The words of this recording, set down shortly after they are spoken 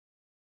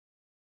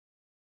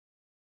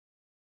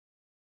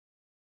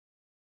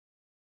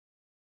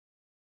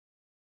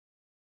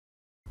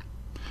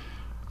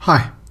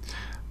Hi.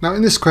 Now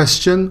in this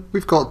question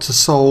we've got to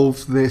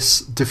solve this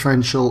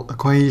differential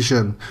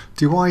equation.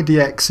 dy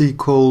dx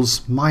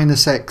equals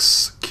minus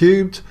x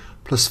cubed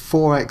plus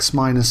 4x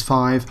minus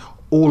 5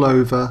 all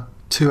over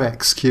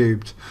 2x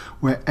cubed,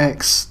 where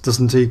x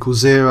doesn't equal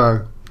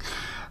 0.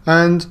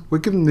 And we're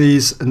given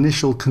these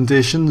initial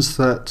conditions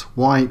that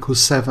y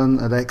equals 7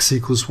 at x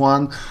equals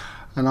 1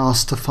 and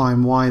asked to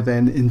find y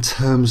then in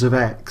terms of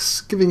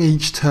x, giving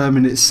each term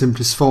in its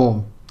simplest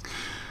form.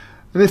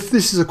 And if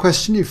this is a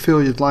question you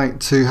feel you'd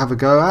like to have a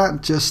go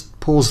at, just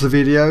pause the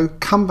video,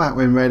 come back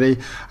when ready,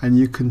 and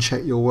you can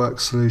check your work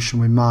solution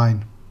with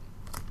mine.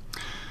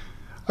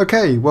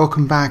 Okay,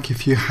 welcome back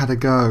if you had a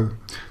go.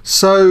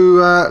 So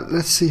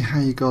let's see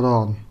how you got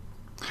on.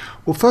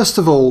 Well, first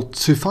of all,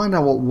 to find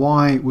out what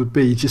y would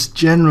be, just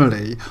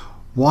generally,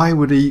 y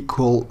would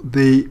equal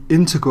the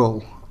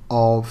integral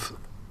of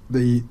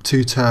the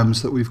two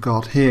terms that we've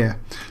got here.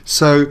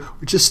 So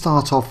we just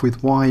start off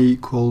with y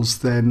equals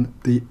then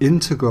the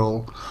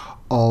integral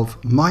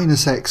of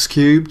minus x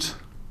cubed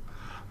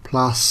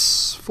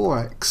plus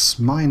 4x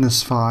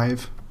minus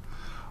 5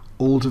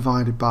 all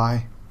divided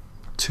by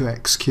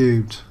 2x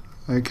cubed.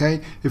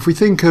 Okay, if we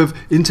think of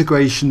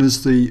integration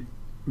as the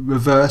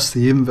reverse,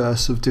 the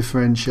inverse of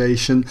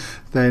differentiation,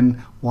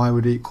 then y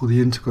would equal the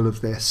integral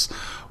of this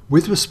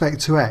with respect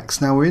to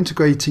x. Now we're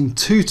integrating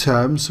two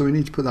terms, so we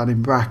need to put that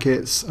in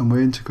brackets, and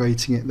we're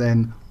integrating it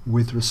then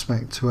with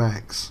respect to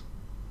x.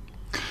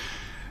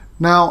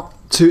 Now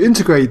to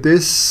integrate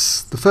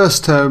this, the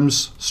first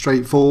term's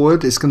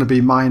straightforward. It's going to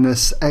be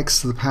minus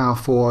x to the power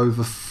 4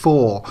 over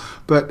 4,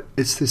 but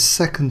it's this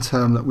second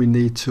term that we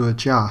need to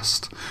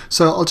adjust.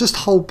 So I'll just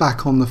hold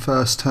back on the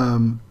first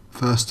term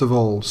first of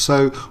all.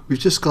 So we've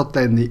just got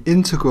then the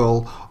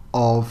integral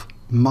of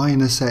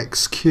minus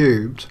x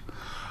cubed,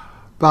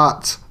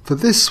 but for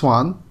this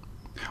one,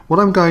 what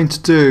I'm going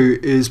to do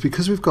is,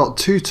 because we've got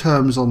two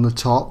terms on the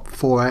top,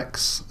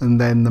 4x and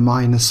then the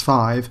minus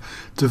 5,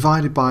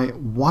 divided by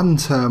one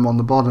term on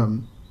the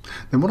bottom,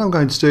 then what I'm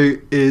going to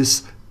do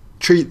is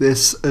treat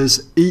this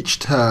as each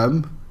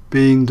term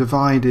being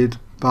divided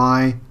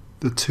by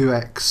the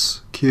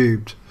 2x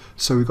cubed.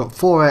 So we've got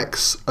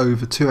 4x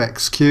over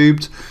 2x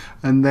cubed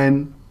and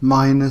then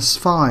minus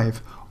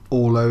 5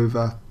 all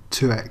over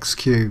 2x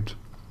cubed.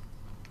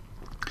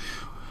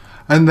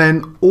 And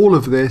then all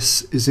of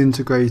this is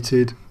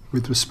integrated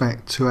with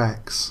respect to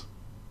x.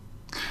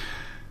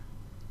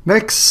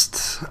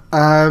 Next,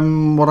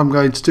 what I'm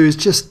going to do is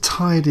just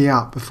tidy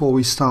up before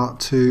we start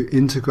to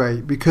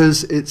integrate,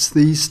 because it's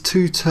these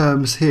two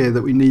terms here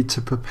that we need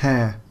to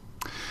prepare.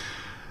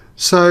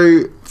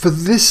 So for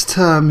this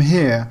term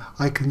here,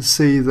 I can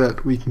see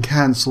that we can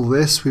cancel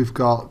this. We've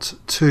got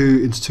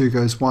 2 into 2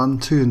 goes 1,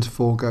 2 into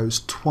 4 goes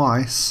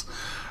twice.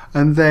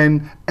 And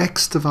then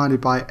x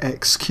divided by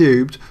x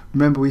cubed,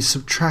 remember we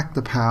subtract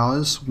the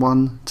powers,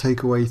 1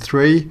 take away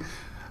 3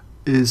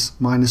 is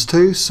minus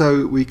 2,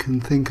 so we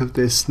can think of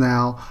this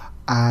now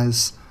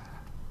as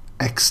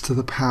x to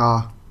the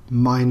power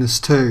minus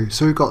 2.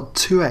 So we've got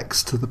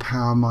 2x to the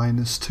power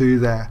minus 2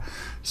 there.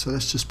 So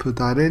let's just put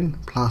that in,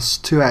 plus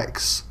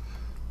 2x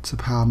to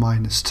the power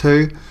minus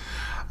 2.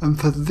 And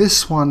for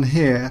this one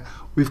here,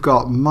 we've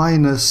got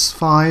minus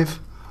 5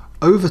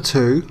 over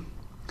 2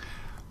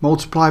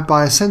 multiplied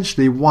by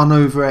essentially 1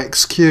 over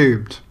x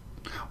cubed.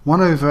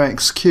 1 over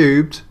x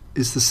cubed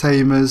is the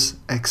same as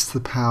x to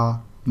the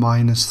power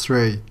minus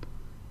 3.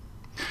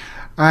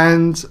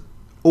 And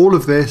all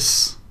of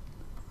this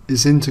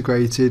is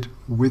integrated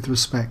with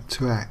respect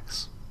to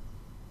x.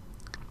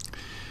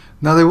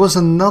 Now there was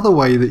another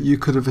way that you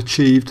could have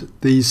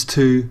achieved these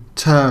two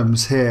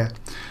terms here,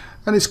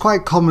 and it's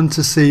quite common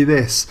to see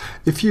this.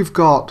 If you've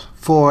got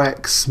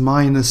 4x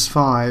minus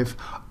 5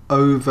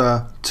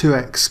 over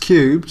 2x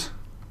cubed,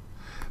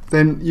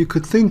 then you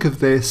could think of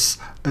this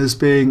as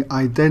being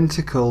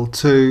identical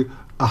to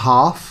a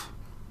half,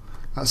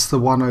 that's the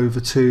 1 over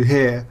 2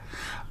 here,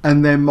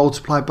 and then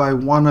multiplied by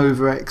 1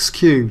 over x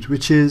cubed,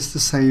 which is the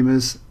same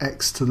as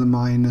x to the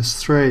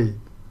minus 3.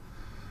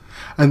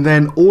 And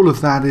then all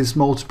of that is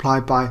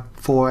multiplied by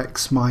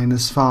 4x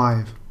minus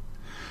 5.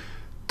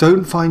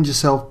 Don't find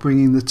yourself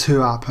bringing the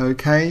 2 up,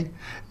 okay?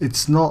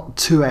 It's not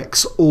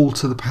 2x all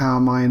to the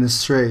power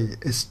minus 3,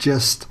 it's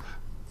just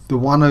the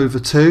 1 over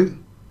 2,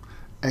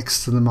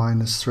 x to the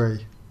minus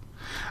 3.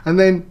 And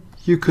then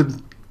you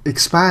could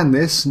expand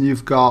this, and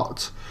you've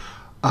got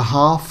a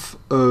half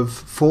of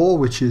 4,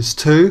 which is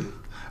 2,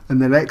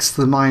 and then x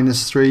to the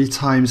minus 3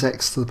 times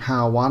x to the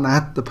power 1,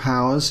 add the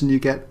powers and you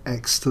get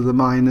x to the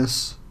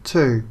minus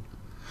 2.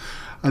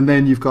 And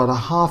then you've got a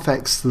half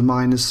x to the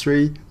minus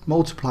 3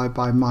 multiplied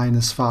by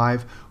minus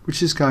 5,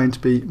 which is going to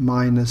be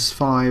minus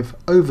 5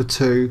 over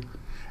 2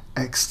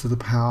 x to the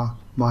power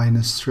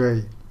minus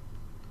 3.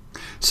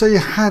 So you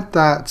had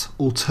that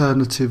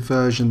alternative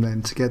version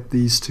then to get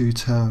these two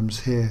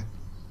terms here.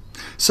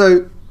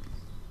 So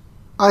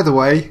either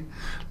way,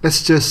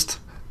 let's just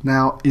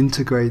now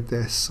integrate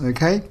this.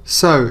 Okay,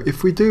 so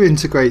if we do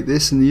integrate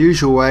this in the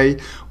usual way,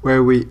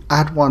 where we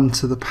add 1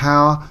 to the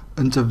power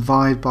and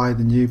divide by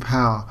the new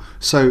power,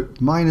 so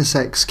minus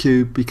x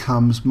cubed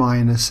becomes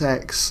minus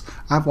x,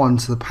 add 1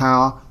 to the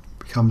power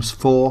becomes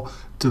 4,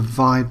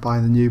 divide by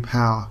the new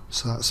power,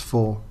 so that's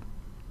 4.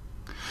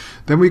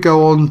 Then we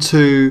go on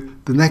to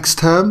the next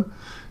term,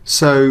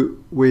 so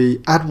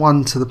we add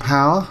 1 to the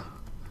power,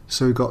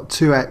 so we've got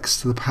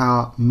 2x to the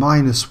power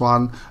minus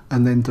 1,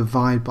 and then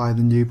divide by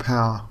the new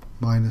power,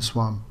 minus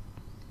 1.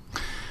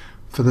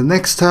 For the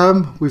next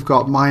term, we've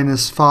got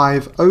minus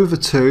 5 over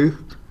 2,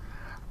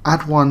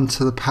 add 1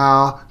 to the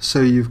power,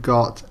 so you've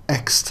got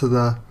x to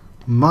the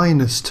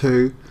minus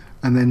 2,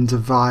 and then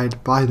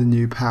divide by the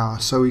new power.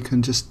 So we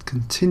can just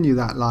continue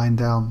that line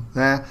down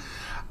there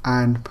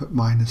and put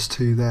minus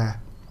 2 there.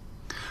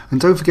 And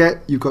don't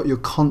forget, you've got your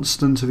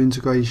constant of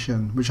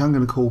integration, which I'm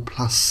going to call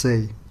plus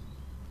c.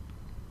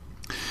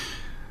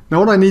 Now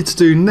what I need to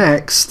do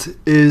next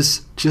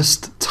is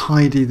just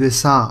tidy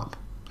this up.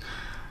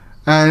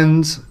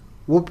 And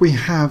what we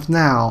have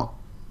now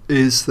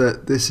is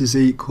that this is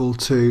equal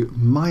to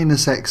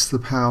minus x to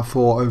the power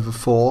 4 over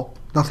 4.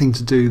 Nothing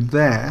to do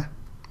there.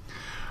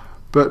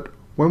 But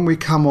when we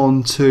come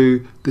on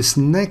to this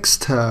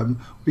next term,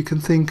 we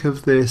can think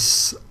of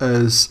this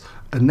as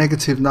a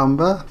negative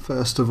number,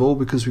 first of all,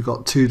 because we've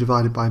got 2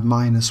 divided by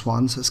minus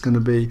 1, so it's going to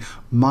be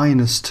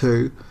minus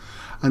 2.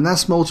 And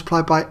that's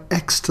multiplied by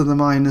x to the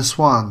minus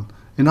 1.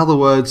 In other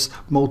words,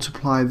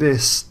 multiply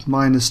this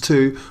minus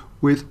 2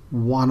 with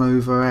 1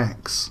 over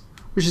x,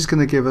 which is going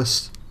to give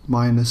us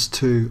minus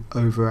 2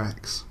 over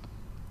x.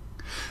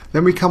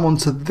 Then we come on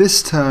to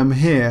this term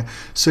here,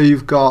 so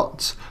you've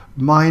got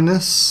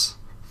minus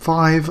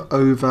 5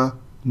 over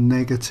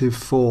negative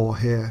 4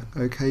 here.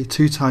 Okay,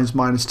 2 times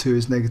minus 2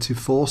 is negative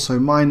 4, so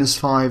minus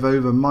 5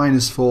 over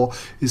minus 4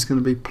 is going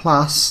to be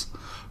plus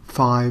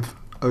 5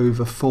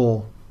 over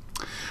 4.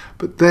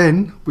 But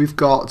then we've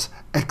got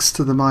x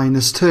to the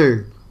minus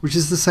 2, which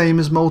is the same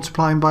as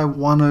multiplying by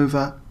 1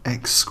 over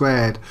x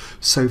squared.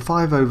 So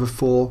 5 over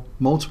 4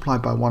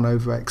 multiplied by 1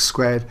 over x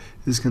squared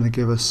is going to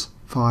give us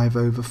 5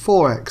 over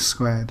 4x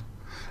squared.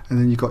 And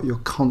then you've got your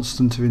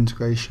constant of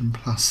integration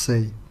plus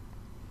c.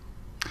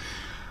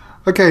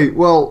 Okay,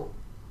 well,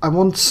 I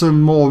want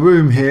some more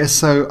room here,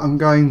 so I'm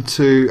going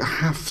to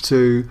have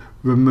to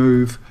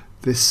remove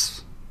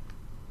this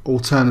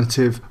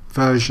alternative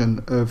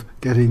version of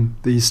getting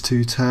these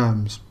two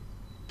terms.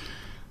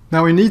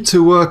 Now we need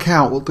to work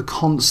out what the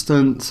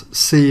constant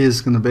c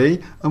is going to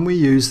be, and we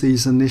use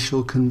these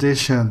initial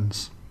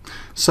conditions.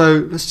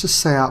 So let's just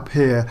say up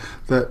here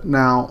that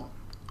now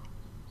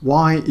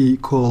y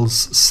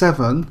equals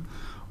 7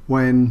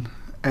 when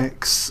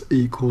x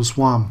equals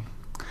 1.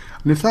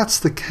 And if that's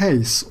the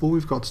case, all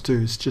we've got to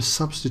do is just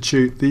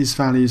substitute these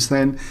values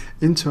then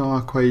into our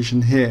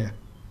equation here.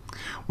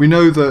 We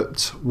know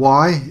that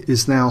y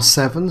is now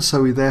 7,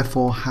 so we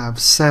therefore have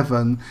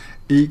 7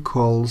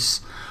 equals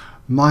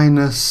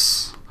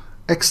minus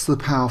x to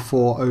the power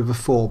 4 over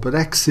 4. But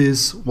x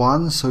is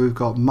 1, so we've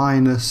got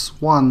minus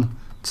 1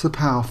 to the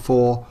power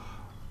 4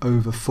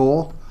 over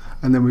 4.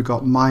 And then we've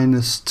got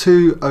minus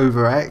 2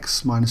 over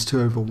x, minus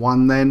 2 over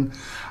 1 then,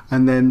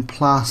 and then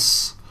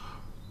plus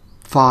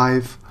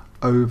 5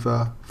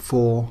 over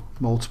 4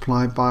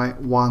 multiplied by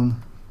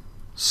 1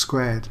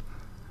 squared,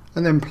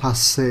 and then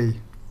plus c.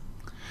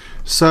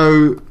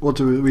 So what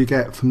do we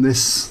get from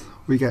this?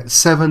 We get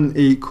 7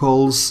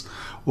 equals,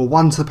 well,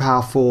 1 to the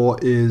power 4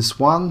 is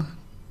 1,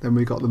 then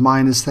we got the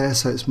minus there,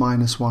 so it's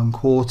minus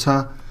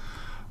 1/4,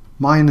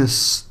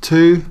 minus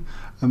 2,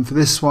 and for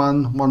this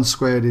one, 1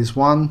 squared is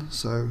 1,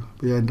 so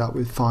we end up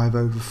with 5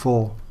 over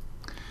 4,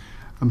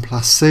 and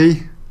plus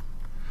c.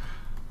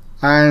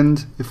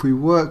 And if we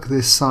work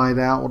this side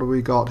out, what do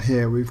we got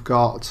here? We've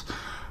got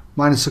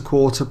minus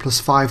 1/4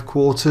 plus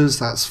 5/4,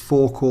 that's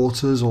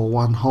 4/4 or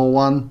 1 whole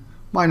one.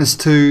 Minus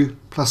 2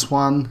 plus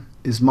 1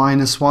 is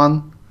minus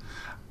 1.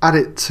 Add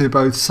it to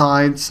both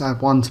sides,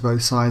 add 1 to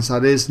both sides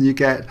that is, and you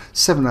get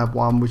 7 add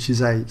 1, which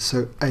is 8,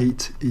 so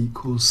 8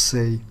 equals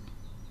c.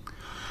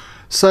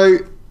 So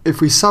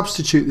if we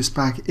substitute this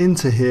back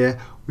into here,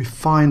 we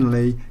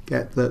finally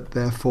get that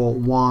therefore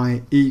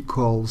y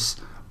equals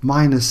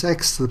minus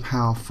x to the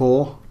power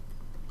 4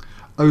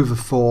 over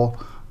 4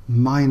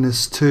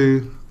 minus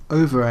 2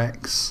 over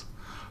x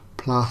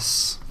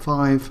plus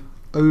 5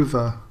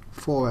 over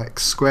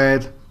 4x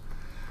squared,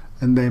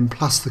 and then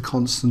plus the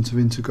constant of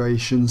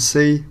integration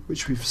c,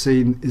 which we've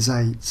seen is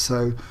 8,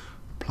 so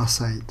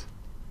plus 8.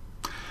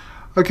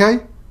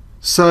 Okay,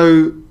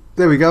 so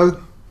there we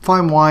go.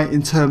 Find y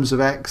in terms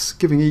of x,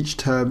 giving each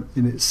term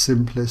in its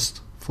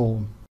simplest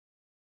form.